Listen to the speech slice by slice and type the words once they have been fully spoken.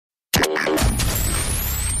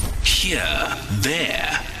Here,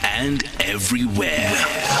 there, and everywhere.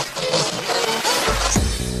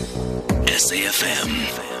 SAFM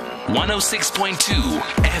 106.2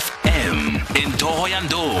 FM in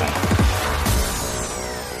Tohoyandou.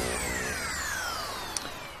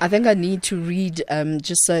 I think I need to read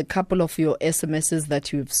just a couple of your SMSs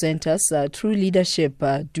that you've sent us. True Leadership,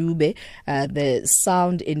 Dube, the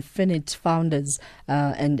Sound Infinite founders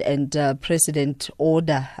and President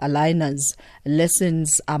Order aligners.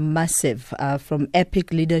 Lessons are massive from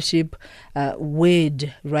epic leadership,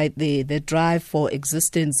 word right there, the drive for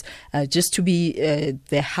existence, just to be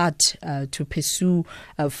the heart to pursue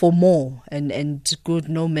for more and good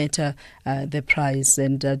no matter the price.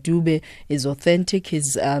 And Dube is authentic,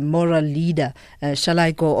 he's moral leader. Shall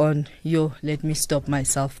I go on? Let me stop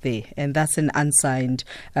myself there. And that's an unsigned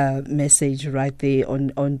message right there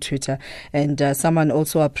on Twitter. And someone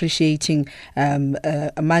also appreciating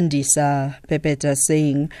Amandisa Pepeta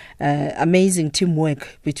saying amazing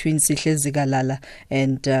teamwork between Sihle Zigalala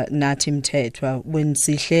and Natim Tetwa. When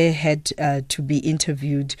Sihle had to be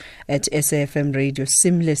interviewed at SAFM Radio,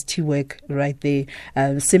 seamless teamwork right there.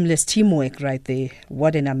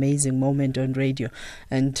 What an amazing moment on radio.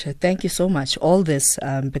 And thank you so much. All this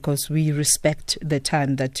because we respect the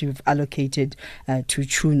time that you've allocated to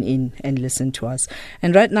tune in and listen to us.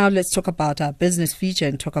 And right now, let's talk about our business feature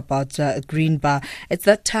and talk about Greenbar. It's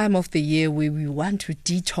that time of the year where we want to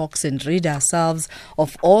detox and rid ourselves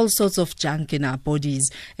of all sorts of junk in our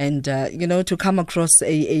bodies, and to come across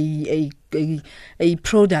a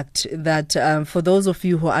product that for those of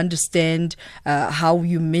you who understand how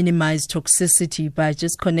you minimize toxicity by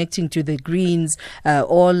just connecting to the greens,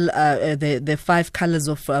 all the 5 colors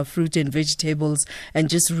of fruit and vegetables, and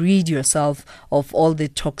just rid yourself of all the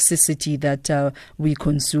toxicity that we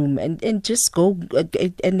consume, and just go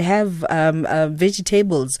and have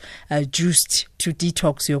vegetables juiced to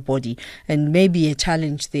detox your body. And maybe a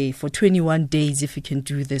challenge there for 21 days if you can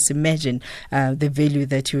do this. Imagine the value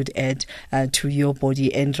that you would add to your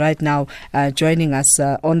body. And right now, joining us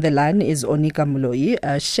on the line is Onica Moloi,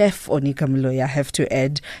 Chef Onica Moloi, I have to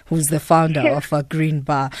add, who's the founder of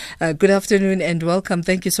Greenbar. Good afternoon and welcome.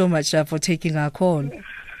 Thank you so much for taking our call.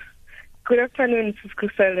 Good afternoon, Mrs.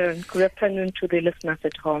 Kusala. Good afternoon to the listeners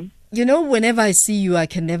at home. Whenever I see you, I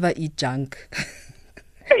can never eat junk.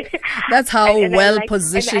 That's how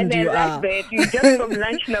positioned you are. That. You just from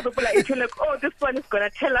lunch now, people are eating like, oh, this one is going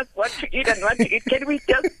to tell us what to eat and what to eat. Can we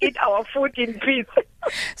just eat our food in peace?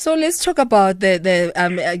 So let's talk about the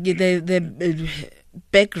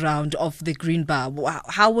background of the Greenbar.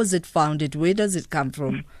 How was it founded? Where does it come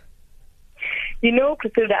from?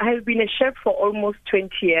 Christilda, I have been a chef for almost 20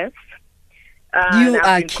 years. You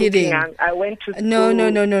are kidding. I went to school. No.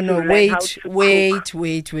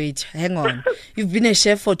 Wait. Hang on. You've been a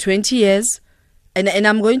chef for 20 years. And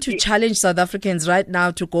I'm going to challenge South Africans right now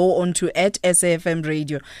to go on to @SAFM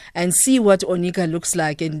Radio and see what Onica looks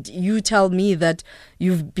like. And you tell me that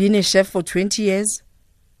you've been a chef for 20 years?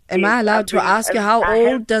 Am I allowed to ask you how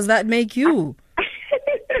old does that make you?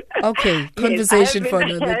 Okay, conversation for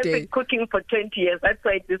another day. I've been cooking for 20 years. That's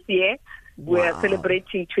why this year we are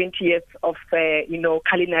celebrating 20 years of,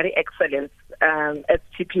 culinary excellence at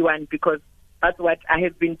TP1, because that's what I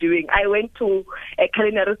have been doing. I went to a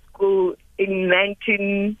culinary school in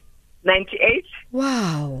 1998.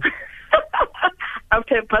 Wow.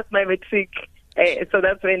 After I passed my matric. So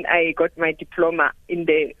that's when I got my diploma in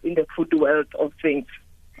the food world of things.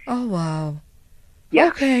 Oh, wow. Yeah.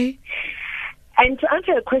 Okay. And to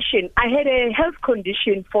answer your question, I had a health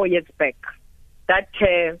condition 4 years back that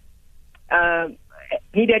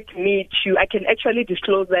needed me to, I can actually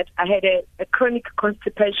disclose that I had a chronic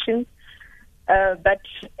constipation that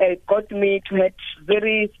got me to have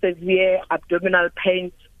very severe abdominal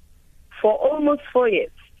pains for almost 4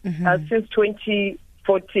 years, since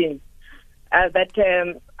 2014.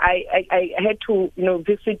 That I had to,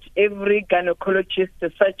 visit every gynecologist, a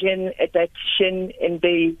surgeon, a dietitian, and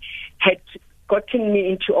they had gotten me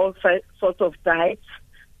into all sorts of diets.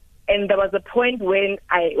 And there was a point when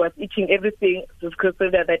I was eating everything,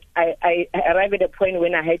 that I arrived at a point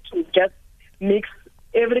when I had to just mix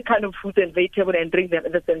every kind of fruit and vegetable and drink them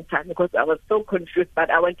at the same time, because I was so confused, but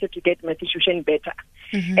I wanted to get my situation better.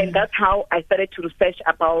 And that's how I started to research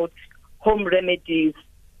about home remedies,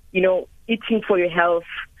 eating for your health.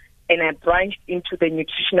 And I branched into the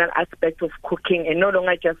nutritional aspect of cooking, and no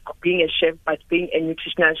longer just being a chef, but being a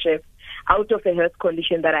nutritional chef out of a health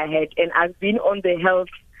condition that I had. And I've been on the health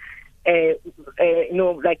a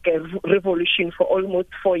revolution for almost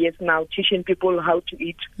 4 years now, teaching people how to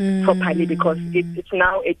eat properly, because it's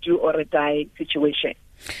now a do or a die situation.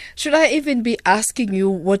 Should I even be asking you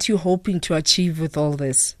what you're hoping to achieve with all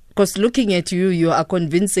this? Because looking at you, you are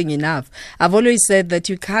convincing enough. I've always said that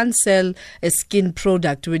you can't sell a skin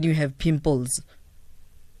product when you have pimples.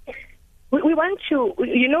 We want to,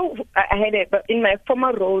 I had in my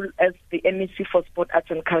former role as the MEC for Sport, Arts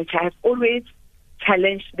and Culture, I've always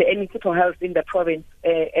challenged the MEC for Health in the province,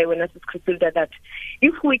 when I was Christilda, that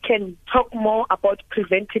if we can talk more about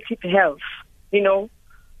preventative health, we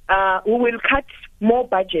will cut more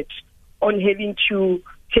budget on having to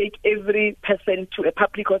take every person to a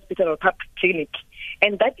public hospital or public clinic.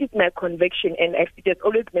 And that is my conviction, and it has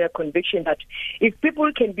always been a conviction that if people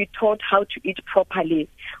can be taught how to eat properly,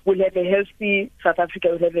 we'll have a healthy South Africa,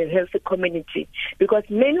 we'll have a healthy community. Because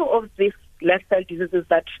many of these lifestyle diseases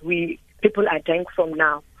that people are dying from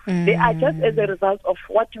now, they are just as a result of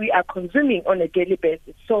what we are consuming on a daily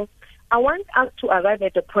basis. So I want us to arrive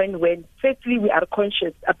at a point when, firstly, we are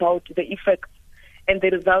conscious about the effects and the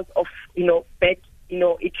results of, bad,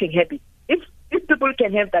 eating habits. If people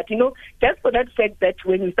can have that, just for that fact that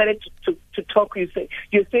when we started to talk,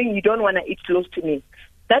 you're saying you don't want to eat close to me.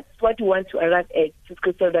 That's what we want to arrive at,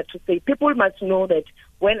 to say people must know that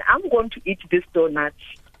when I'm going to eat this donut,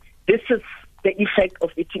 this is the effect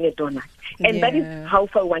of eating a donut. And that is how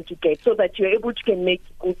far we want to get, so that you're able to can make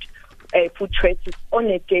good food choices on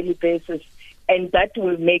a daily basis. And that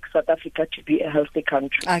will make South Africa to be a healthy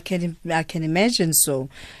country. I can imagine so.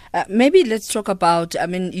 Maybe let's talk about,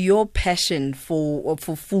 your passion for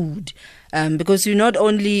food, because you not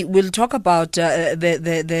only we'll talk about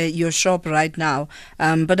your shop right now,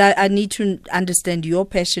 but I need to understand your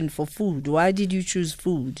passion for food. Why did you choose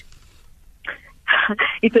food?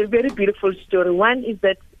 It's a very beautiful story. One is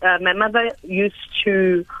that my mother used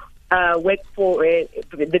to work for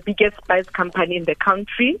the biggest spice company in the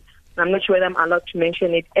country. I'm not sure whether I'm allowed to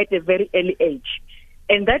mention it, at a very early age.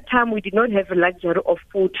 And that time we did not have a luxury of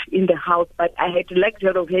food in the house, but I had the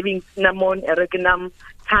luxury of having cinnamon, oregano,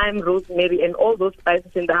 thyme, rosemary, and all those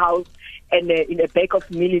spices in the house, and in a bag of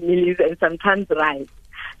millis and sometimes rice.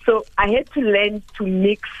 So I had to learn to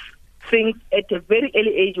mix things at a very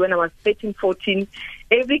early age when I was 13, 14,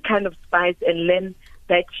 every kind of spice, and learn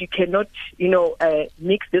that you cannot,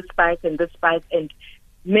 mix this spice and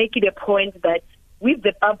make it a point that with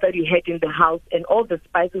the bulb that we had in the house and all the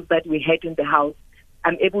spices that we had in the house,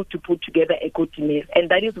 I'm able to put together a good meal. And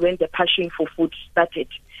that is when the passion for food started.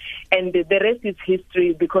 And the rest is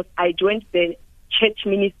history, because I joined the church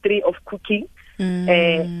ministry of cooking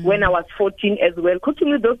when I was 14 as well.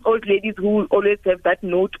 Cooking with those old ladies who always have that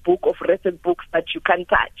notebook of recipe books that you can't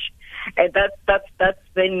touch. And that's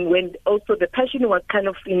then when also the passion was kind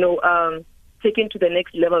of, taken to the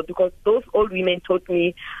next level, because those old women taught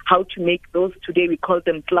me how to make those, today we call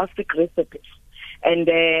them classic recipes. And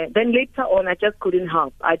then later on, I just couldn't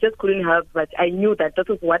help. But I knew that this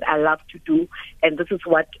is what I love to do, and this is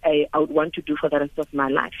what I would want to do for the rest of my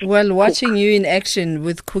life. Well, watching you in action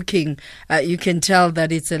with cooking, you can tell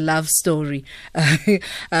that it's a love story,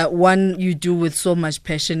 one you do with so much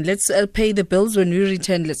passion. Let's pay the bills. When we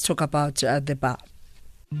return, let's talk about the bar.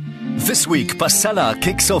 This week, Pasella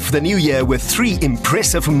kicks off the new year with 3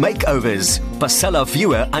 impressive makeovers. Pasella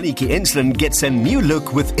viewer Onicca Ensland gets a new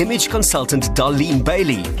look with image consultant Darlene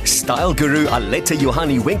Bailey. Style guru Aletta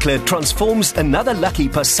Johanni Winkler transforms another lucky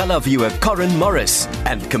Pasella viewer Corin Morris.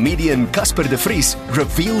 And comedian Casper de Vries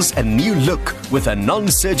reveals a new look with a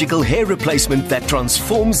non-surgical hair replacement that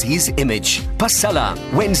transforms his image. Pasella,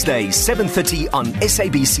 Wednesday, 7:30 on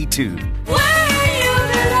SABC2.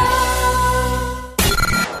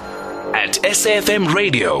 At SAFM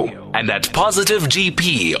Radio and at Positive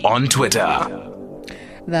GP on Twitter.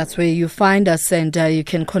 That's where you find us, and you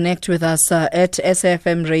can connect with us at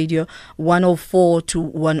SAFM Radio 104 to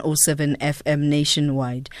 107 FM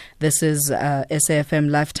nationwide. This is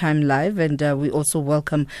SAFM Lifetime Live, and we also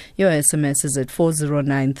welcome your SMSs at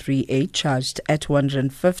 40938, charged at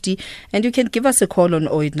 150. And you can give us a call on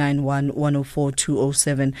 0891 104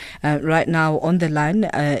 207. Right now on the line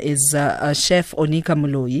is Chef Onicca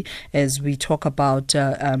Moloi, as we talk about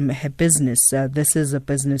her business. This is a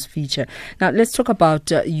business feature. Now let's talk about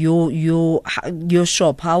your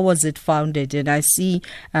shop. How was it founded? And I see,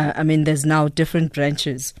 there's now different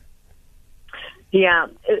branches. Yeah,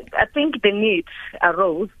 I think the need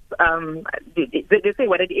arose. They say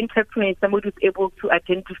what it interests me is somebody who's able to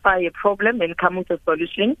identify a problem and come with a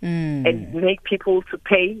solution and make people to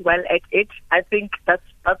pay well at it. I think that's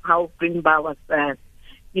how Greenbar was,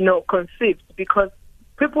 conceived, because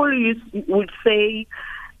people would say,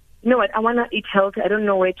 you know what, I want to eat healthy. I don't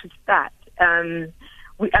know where to start.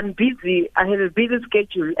 I'm busy. I have a busy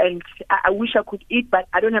schedule, and I wish I could eat, but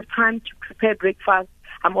I don't have time to prepare breakfast.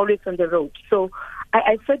 I'm always on the road. So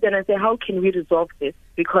I said, and I said, how can we resolve this?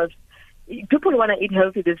 Because people want to eat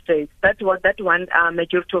healthy these days. That's what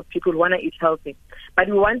majority of people want to eat healthy. But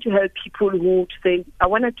we want to help people who say, I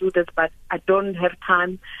want to do this, but I don't have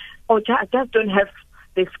time, or I just don't have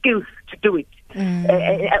the skills to do it.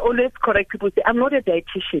 I always correct people. Say, I'm not a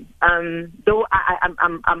dietitian, though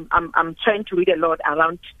I'm trying to read a lot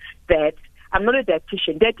around that. I'm not a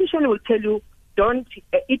dietitian. Dietitian will tell you don't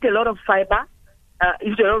eat a lot of fiber,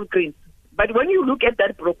 eat a lot of greens. But when you look at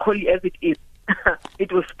that broccoli as it is,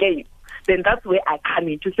 it will scare you. Then that's where I come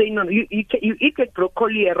in to say, no, you eat a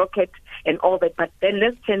broccoli, a rocket, and all that, but then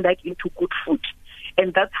let's turn that into good food.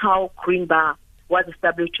 And that's how Greenbar was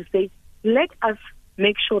established, to say, let us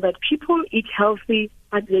make sure that people eat healthy,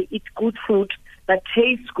 but they eat good food that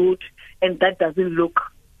tastes good and that doesn't look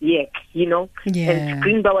yuck, Yeah. And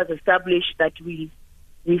Greenbar was established that we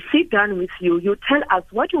sit down with you, you tell us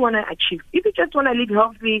what you want to achieve. If you just want to live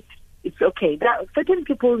healthy, it's okay. There are certain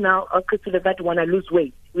people now that want to lose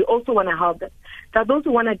weight. We also want to help them. There are those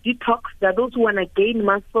who want to detox. There are those who want to gain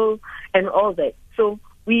muscle and all that. So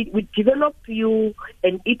we develop you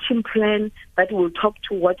an eating plan that will talk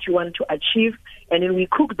to what you want to achieve, and then we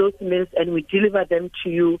cook those meals and we deliver them to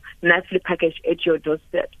you nicely packaged at your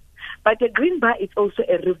doorstep. But the Greenbar is also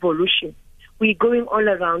a revolution. We're going all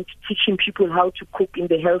around teaching people how to cook in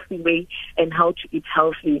the healthy way and how to eat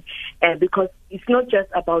healthy. Because it's not just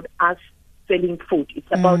about us selling food.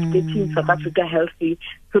 It's about getting South Africa healthy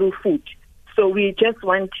through food. So we're just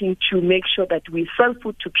wanting to make sure that we sell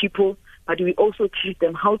food to people, but we also teach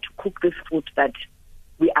them how to cook this food that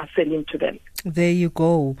we are selling to them. There you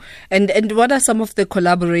go. And what are some of the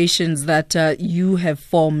collaborations that you have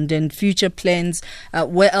formed and future plans?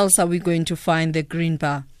 Where else are we going to find the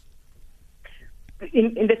Greenbar?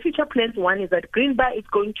 In the future plans, one is that Greenbar is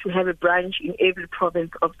going to have a branch in every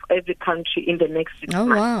province of every country in the next 6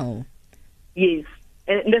 months. Oh, wow. Yes.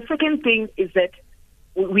 And the second thing is that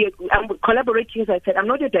I'm collaborating, as I said, I'm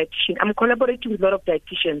not a dietitian. I'm collaborating with a lot of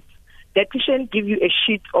dietitians. Dietitians give you a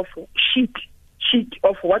sheet of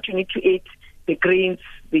what you need to eat, the greens,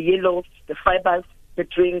 the yellows, the fibers, the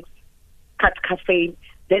drinks, cut caffeine.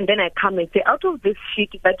 Then I come and say, out of this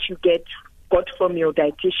sheet that you got from your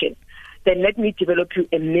dietitian, then let me develop you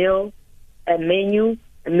a meal, a menu,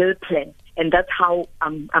 a meal plan. And that's how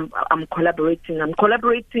I'm collaborating. I'm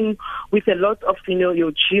collaborating with a lot of,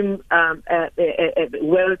 your gym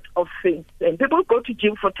world of things. And people go to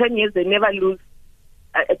gym for 10 years, they never lose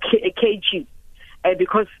a kg.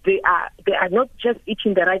 Because they are not just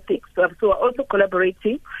eating the right things. So we're also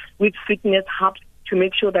collaborating with fitness hubs to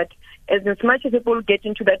make sure that as much as people get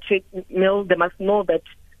into that treadmill, they must know that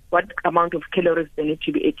what amount of calories they need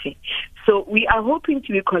to be eating. So we are hoping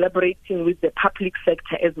to be collaborating with the public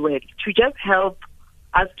sector as well to just help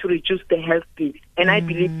us to reduce the health bill. And I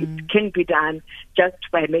believe it can be done just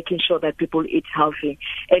by making sure that people eat healthy.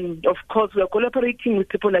 And of course, we are collaborating with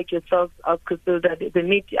people like yourself, the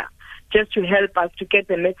media, just to help us to get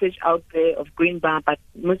the message out there of Greenbar. But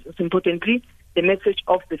most importantly, the message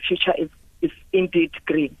of the future is indeed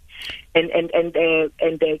green. And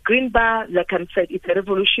Greenbar, like I said, it's a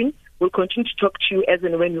revolution. We'll continue to talk to you as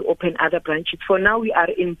and when we open other branches. For now, we are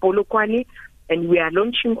in Polokwane, and we are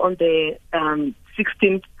launching on the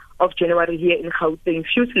 16th of January here in Gauteng.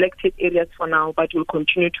 Few selected areas for now, but we'll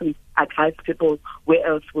continue to advise people where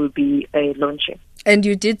else we'll be launching. And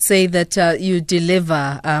you did say that you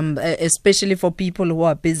deliver, especially for people who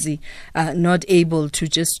are busy, not able to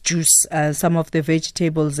just juice some of the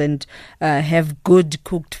vegetables and have good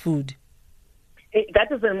cooked food.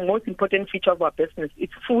 That is the most important feature of our business.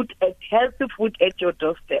 It's food, healthy food at your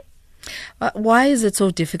doorstep. Why is it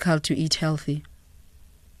so difficult to eat healthy?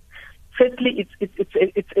 Firstly,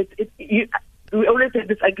 we always have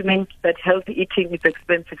this argument that healthy eating is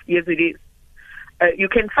expensive. Yes, it is. You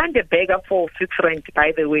can find a burger for R6,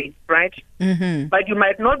 by the way, right? Mm-hmm. But you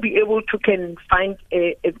might not be able to find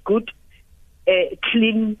a good,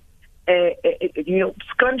 clean,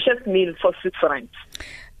 scrumptious meal for R6.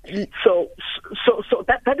 So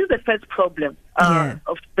that is the first problem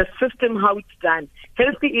of the system, how it's done.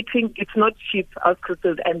 Healthy eating, it's not cheap,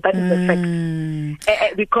 and that is the fact.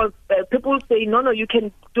 Because people say, no, you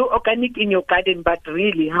can do organic in your garden, but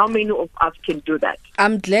really, how many of us can do that?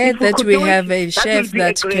 I'm glad that we have a chef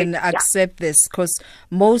that can accept this, because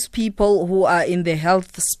most people who are in the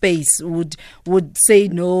health space would say,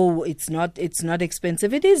 no, it's not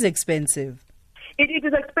expensive. It is expensive. It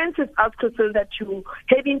is expensive, so that you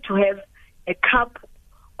having to have a cup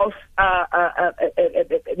of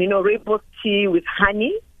rooibos tea with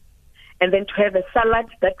honey, and then to have a salad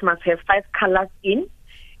that must have 5 colors in.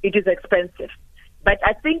 It is expensive. But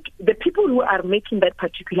I think the people who are making that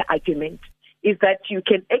particular argument is that you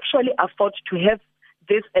can actually afford to have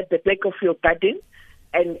this at the back of your garden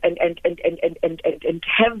and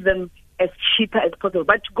have them as cheaper as possible.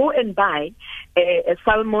 But to go and buy a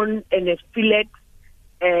salmon and a fillet,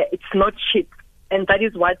 it's not cheap. And that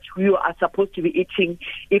is what you are supposed to be eating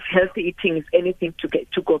if healthy eating is anything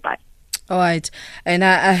to go by. All right. And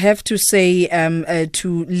I have to say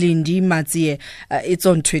to Lindy Matsie, it's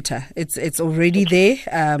on Twitter. It's already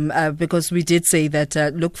there because we did say that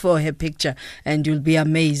look for her picture and you'll be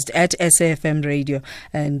amazed at SAFM Radio.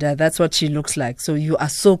 And that's what she looks like. So you are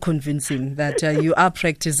so convincing that you are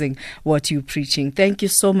practicing what you're preaching. Thank you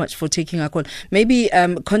so much for taking our call. Maybe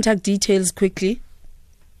contact details quickly.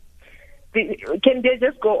 Can they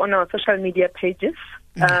just go on our social media pages?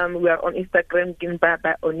 We are on Instagram, Greenbar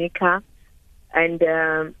by Onica. And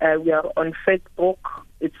we are on Facebook.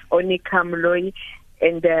 It's Onica Moloi,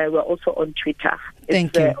 and we're also on Twitter.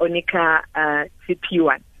 Thank you. Onica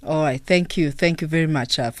CP1. All right. Thank you. Thank you very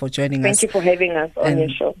much for joining us. Thank you for having us on your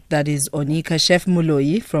show. That is Onica, Chef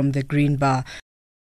Moloi from the Greenbar.